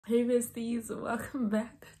Hey besties, welcome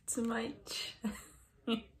back to my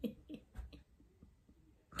channel.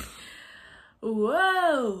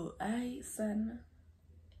 Whoa, ay son.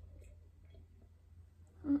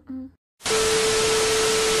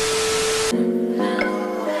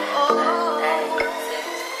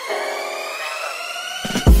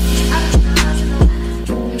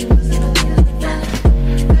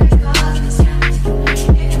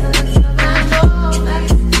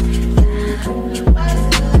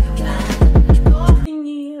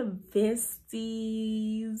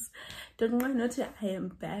 Besties, don't worry, not that I am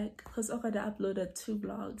back because I uploaded 2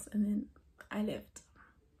 vlogs and then I left.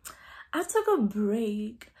 I took a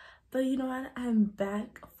break, but you know what, I'm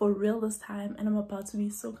back for real this time and I'm about to be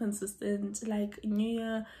so consistent. Like, new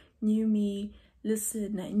year, new me.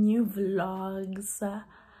 Listen, new vlogs,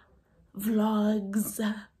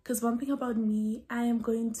 because one thing about me, I am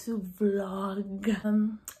going to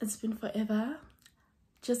vlog. It's been forever.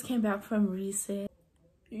 Just came back from recess.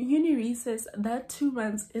 Uni recess, that 2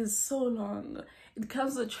 months is so long. It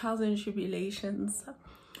comes with trials and tribulations.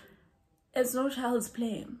 It's no child's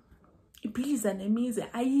play. Please and amazing.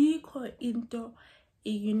 Ayikho into a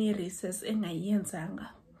uni recess engayenzanga.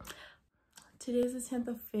 Today is the 10th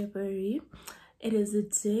of February. It is the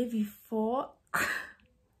day before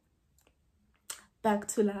back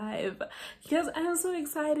to live. Because I am so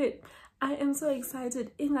excited. I am so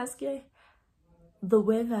excited. Ingaske, the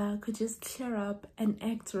weather could just clear up and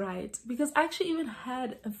act right, because I actually even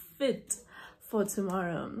had a fit for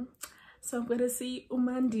tomorrow. So I'm gonna see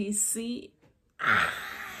Mandisi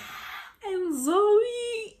and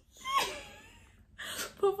Zoe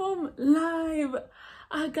perform live.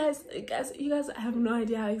 Guys, you guys have no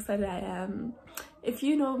idea how excited I am. If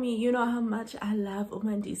you know me, you know how much I love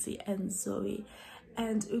Mandisi and Zoe.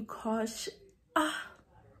 And Ukosh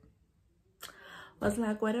was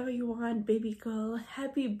like, whatever you want, baby girl.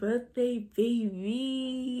 Happy birthday,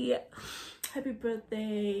 baby. Happy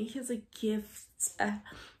birthday. Here's a gift.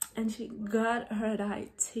 And she got her and I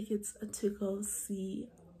tickets to go see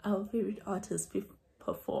our favorite artist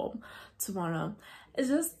perform tomorrow. It's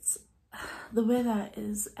just, the weather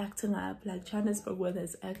is acting up. Like, Johannesburg weather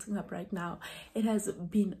is acting up right now. It has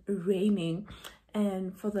been raining.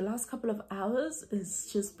 And for the last couple of hours,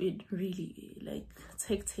 it's just been really like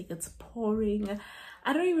hectic. It's pouring.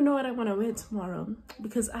 I don't even know what I want to wear tomorrow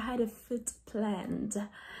because I had a fit planned.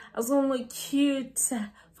 I was going to look cute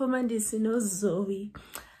for Mandisi, no Zoe.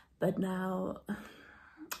 But now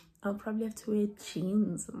I'll probably have to wear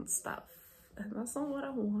jeans and stuff. And that's not what I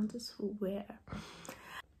wanted to wear.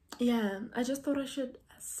 Yeah, I just thought I should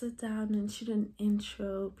sit down and shoot an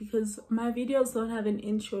intro because my videos don't have an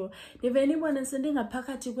intro. If anyone is sending a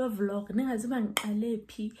package vlog,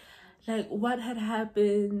 like what had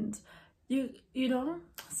happened, you know.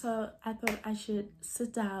 So I thought I should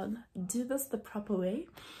sit down, do this the proper way.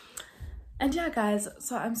 And yeah, guys,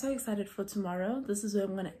 so I'm so excited for tomorrow. This is where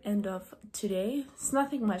I'm gonna end off today. It's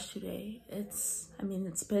nothing much today. It's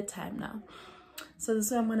bedtime now. So this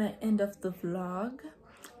is where I'm gonna end off the vlog.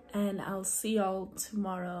 And I'll see y'all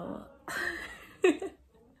tomorrow.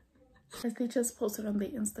 They just posted on the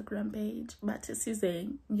Instagram page, but it's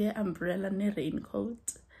saying, yeah, umbrella and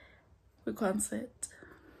raincoat. We concert.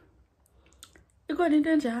 You got in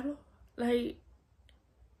the like,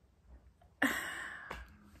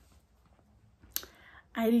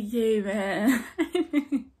 I gave man.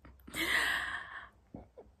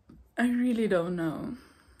 I really don't know.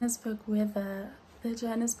 Johannesburg weather. The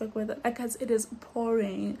Johannesburg weather, like, guys, it is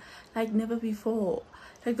pouring like never before.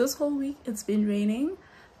 Like, this whole week it's been raining,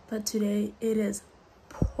 but today it is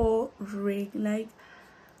pouring. Like,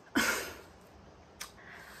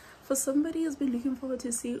 for somebody who's been looking forward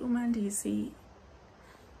to see Mandisi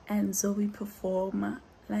and Zoe perform,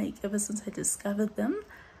 like, ever since I discovered them,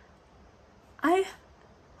 I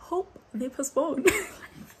hope they postpone.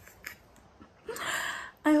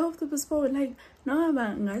 I hope they postpone. Like, no,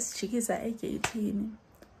 guys, chickies are 18.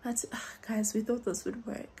 But guys, we thought this would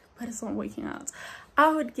work, but it's not working out.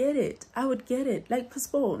 I would get it. Like,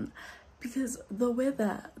 postpone, because the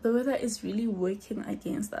weather is really working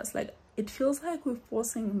against us. Like, it feels like we're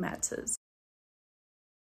forcing matters.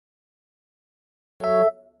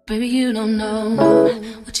 Baby, you don't know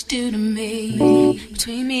what you do to me.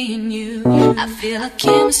 Between me and you, I feel a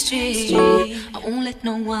chemistry. I won't let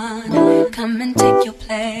no one come and take your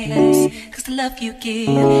place, 'cause the love you give,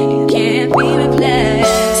 it can't be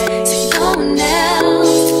replaced. So no one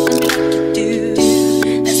else does me like you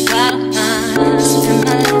do. That's why I'm mine. Spend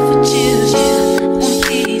my life with you. I wanna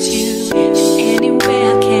please you in any way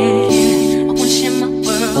I can. I wanna share my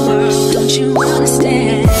world. Don't you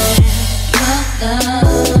understand? Your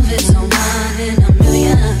love is a one in a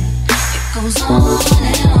million. goes on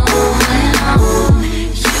and on and on.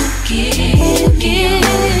 You give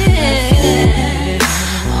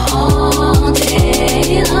all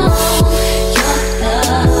day long. Your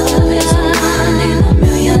love is one in a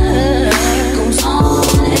million. It goes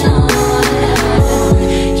on and on and on.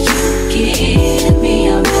 You give me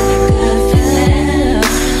a really good feeling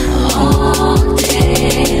all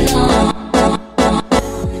day long.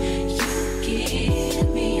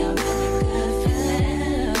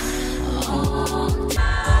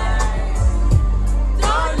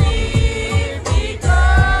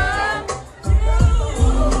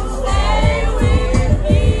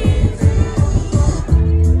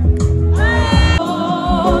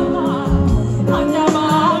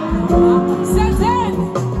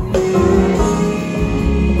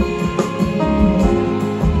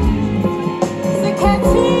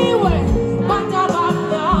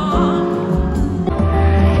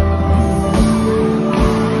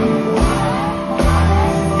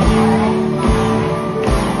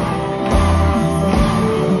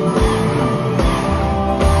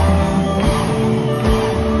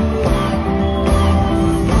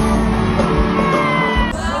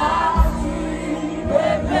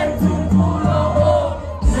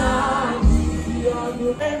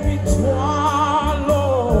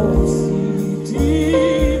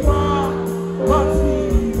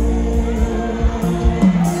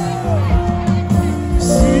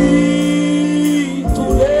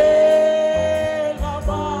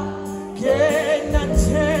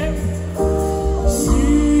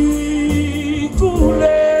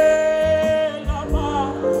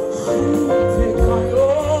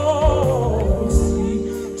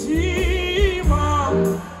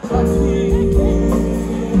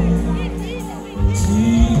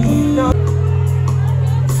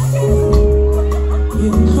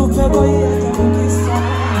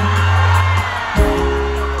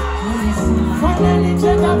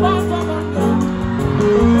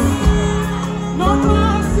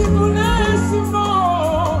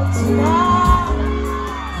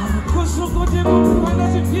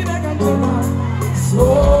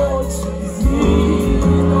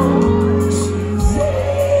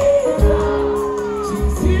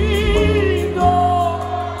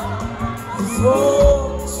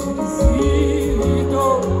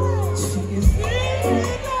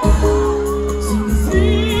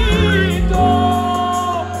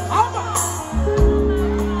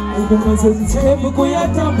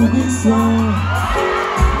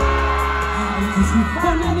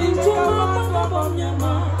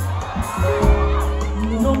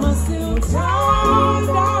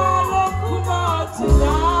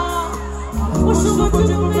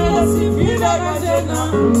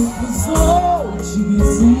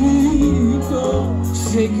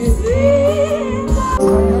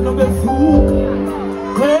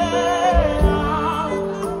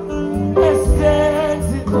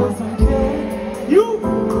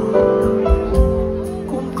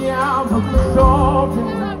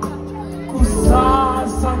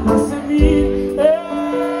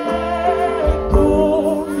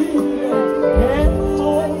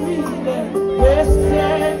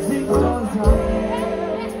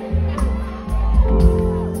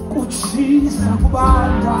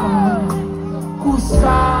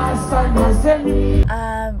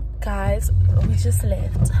 Guys, we just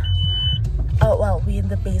left. Oh well, we're in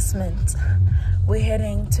the basement. We're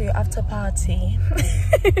heading to after party.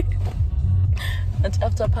 At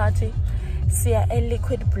after party, see a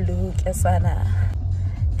liquid blue kesana.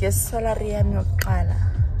 Gesolaria myoqala.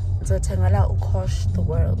 Zotengala ukosh the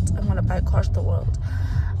world. I'm gonna buy Kosh the world.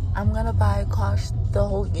 I'm gonna buy Kosh the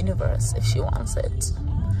whole universe if she wants it.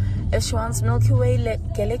 If she wants Milky Way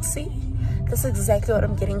galaxy, that's exactly what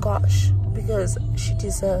I'm getting Kosh, because she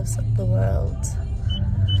deserves the world.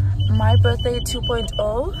 My birthday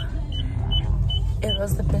 2.0, it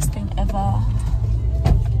was the best thing ever.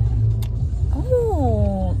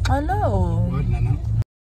 Oh, hello.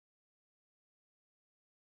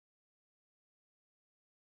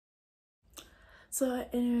 So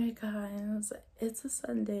anyway guys, it's a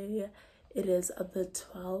Sunday. It is the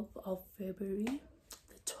 12th of February.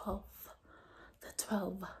 The 12th.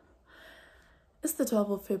 It's the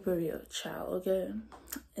 12th of February, child, okay?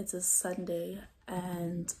 It's a Sunday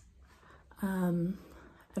and I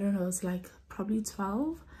don't know, it's like probably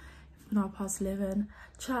 12, if not past 11.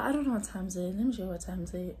 Child, I don't know what time it is. Let me show you what time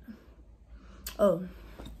it is. Oh,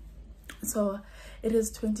 so it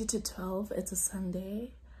is 20 to 12. It's a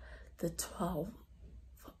Sunday, the 12th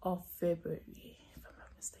of February, if I'm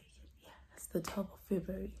not mistaken. Yeah, it's the 12th of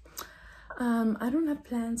February. I don't have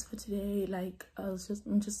plans for today. Like I'm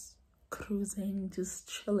just cruising, just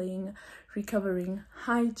chilling, recovering,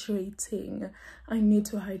 hydrating. I need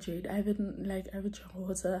to hydrate. I haven't ever drunk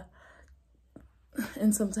water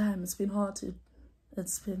in some time. It's been hard to,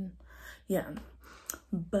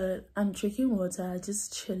 but I'm drinking water,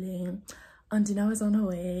 just chilling. Aunt Dineo is on her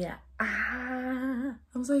way.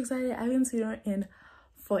 I'm so excited. I haven't seen her in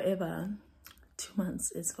forever. 2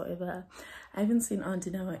 months is forever. I haven't seen Aunt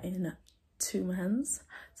Dineo in 2 months,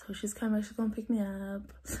 so she's coming. She's gonna pick me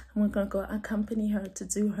up. I'm gonna go accompany her to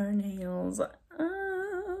do her nails.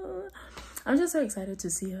 I'm just so excited to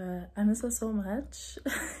see her. I miss her so much.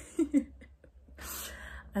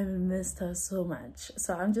 I missed her so much,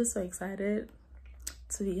 so I'm just so excited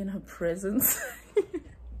to be in her presence.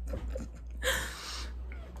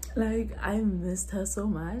 I missed her so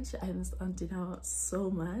much. I missed Aunt Dineo so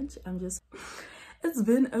much. It's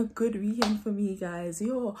been a good weekend for me, guys.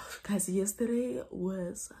 Guys, yesterday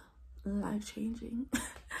was life-changing.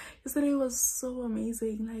 Yesterday was so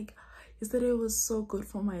amazing. Yesterday was so good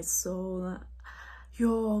for my soul.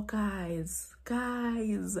 Guys,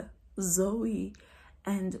 Zoe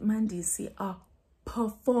and Mandisi are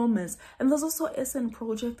performers. And there's also SN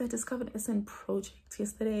Project. I discovered SN Project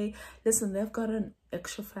yesterday. Listen, they've got an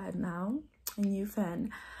extra fan now, a new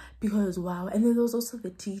fan, because wow. And then there's also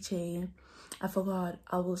the DJ. I forgot.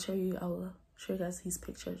 I will show you guys his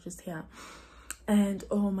picture just here. And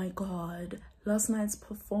oh my god, last night's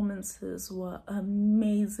performances were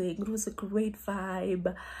amazing. It was a great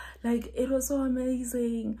vibe. It was so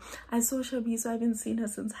amazing. I saw Shabi, so I haven't seen her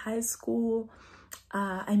since high school.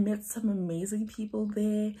 I met some amazing people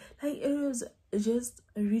there. It was just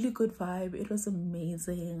a really good vibe. It was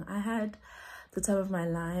amazing. I had the time of my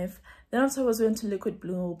life. Then afterwards we went to Liquid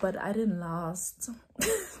Blue, but I didn't last.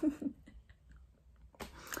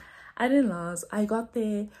 I didn't last. I got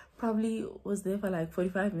there, probably was there for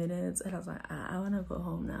 45 minutes, and I was like, I want to go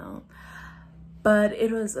home now. But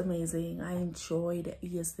it was amazing. I enjoyed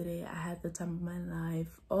yesterday. I had the time of my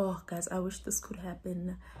life. Oh guys, I wish this could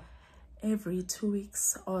happen every 2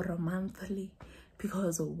 weeks or monthly,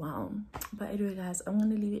 because wow. But anyway guys, I'm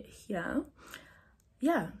gonna leave it here.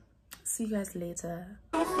 Yeah, see you guys later.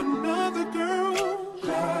 Another girl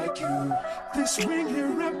like you, this ring here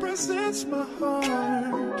represents my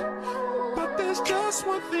heart, but there's just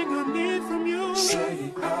one thing I need from you.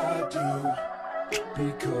 Say I do,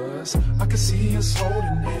 because I can see us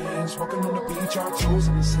holding hands, walking on the beach, our toes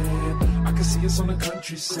in the sand. I can see us on the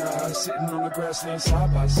countryside, sitting on the grassland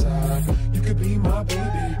side by side. You could be my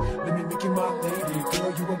baby, let me make you my lady.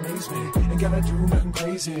 Girl, you amaze me, ain't gotta do nothing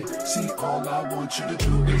crazy. See, all I want you to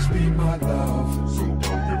do is be my love. So don't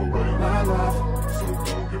give away my love. So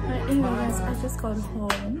don't give away anyway guys, I just got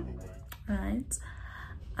home, right?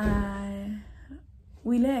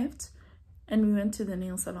 We left and we went to the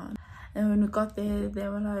nail salon. And when we got there, they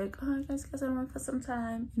were like, oh, guys, I want for some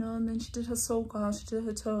time, and then she did her soul, she did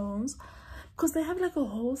her toes, because they have a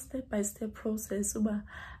whole step-by-step process. But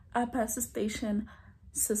upper station,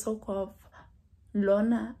 Sisokov,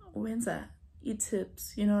 Lona, Wenza,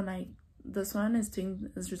 tips, this one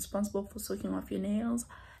is responsible for soaking off your nails.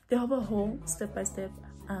 They have a whole step-by-step,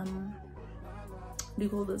 they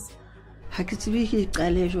call this.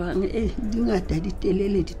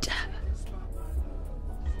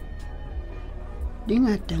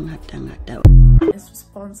 Is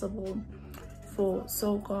responsible for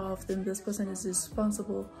soak off, then this person is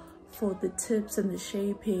responsible for the tips and the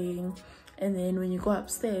shaping, and then when you go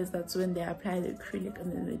upstairs, that's when they apply the acrylic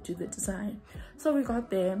and then they do the design. So we got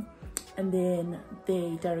there and then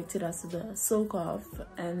they directed us to the soak off,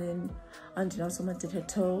 and then Aunt Dineo did her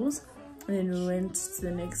toes, and then we went to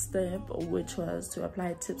the next step, which was to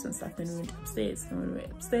apply tips and stuff. Then we went upstairs, and when we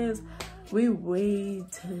went upstairs we waited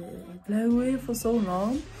for so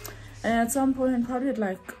long, and at some point probably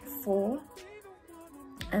at 4,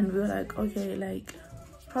 and we were like, okay,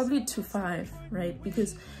 probably to 5, right?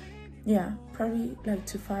 Because yeah, probably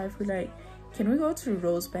to 5. We're like, can we go to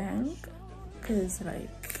Rosebank? Because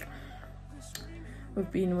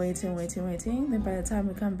we've been waiting. Then by the time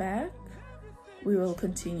we come back, we will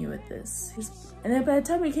continue with this. And then by the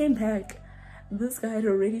time we came back, this guy had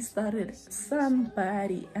already started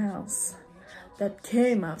somebody else that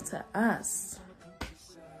came after us.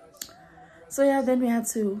 So yeah, then we had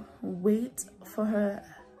to wait for her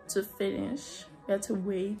to finish. We had to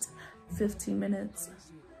wait 15 minutes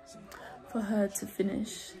for her to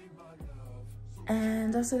finish.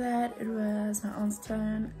 And after that, it was my aunt's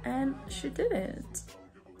turn, and she did it.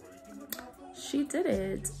 She did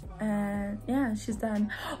it, and yeah, she's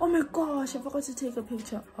done. Oh my gosh, I forgot to take a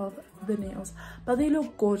picture of the nails, but they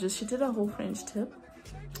look gorgeous. She did a whole French tip.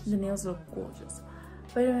 The nails look gorgeous.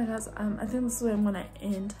 But anyway guys, I think this is where I'm gonna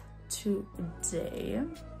end today.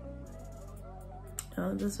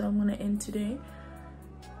 That's where I'm gonna end today,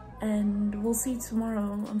 and we'll see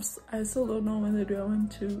tomorrow. I still don't know whether do I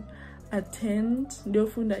want to attend the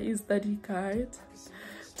Ofunda is study guide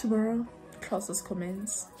tomorrow. Classes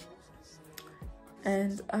commence,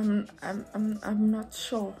 and I'm not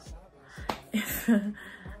sure if I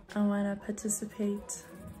wanna participate.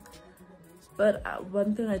 But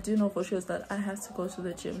one thing I do know for sure is that I have to go to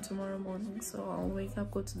the gym tomorrow morning. So I'll wake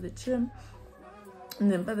up, go to the gym,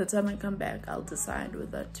 and then by the time I come back, I'll decide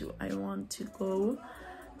whether I want to go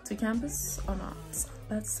to campus or not.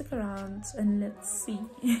 But stick around and let's see.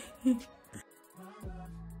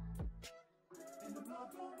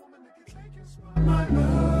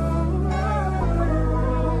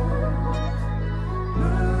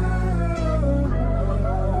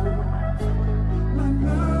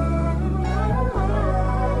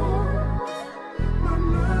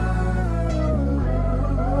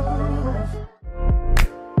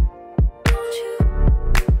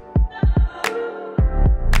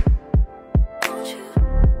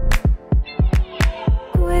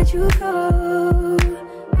 Where'd you go?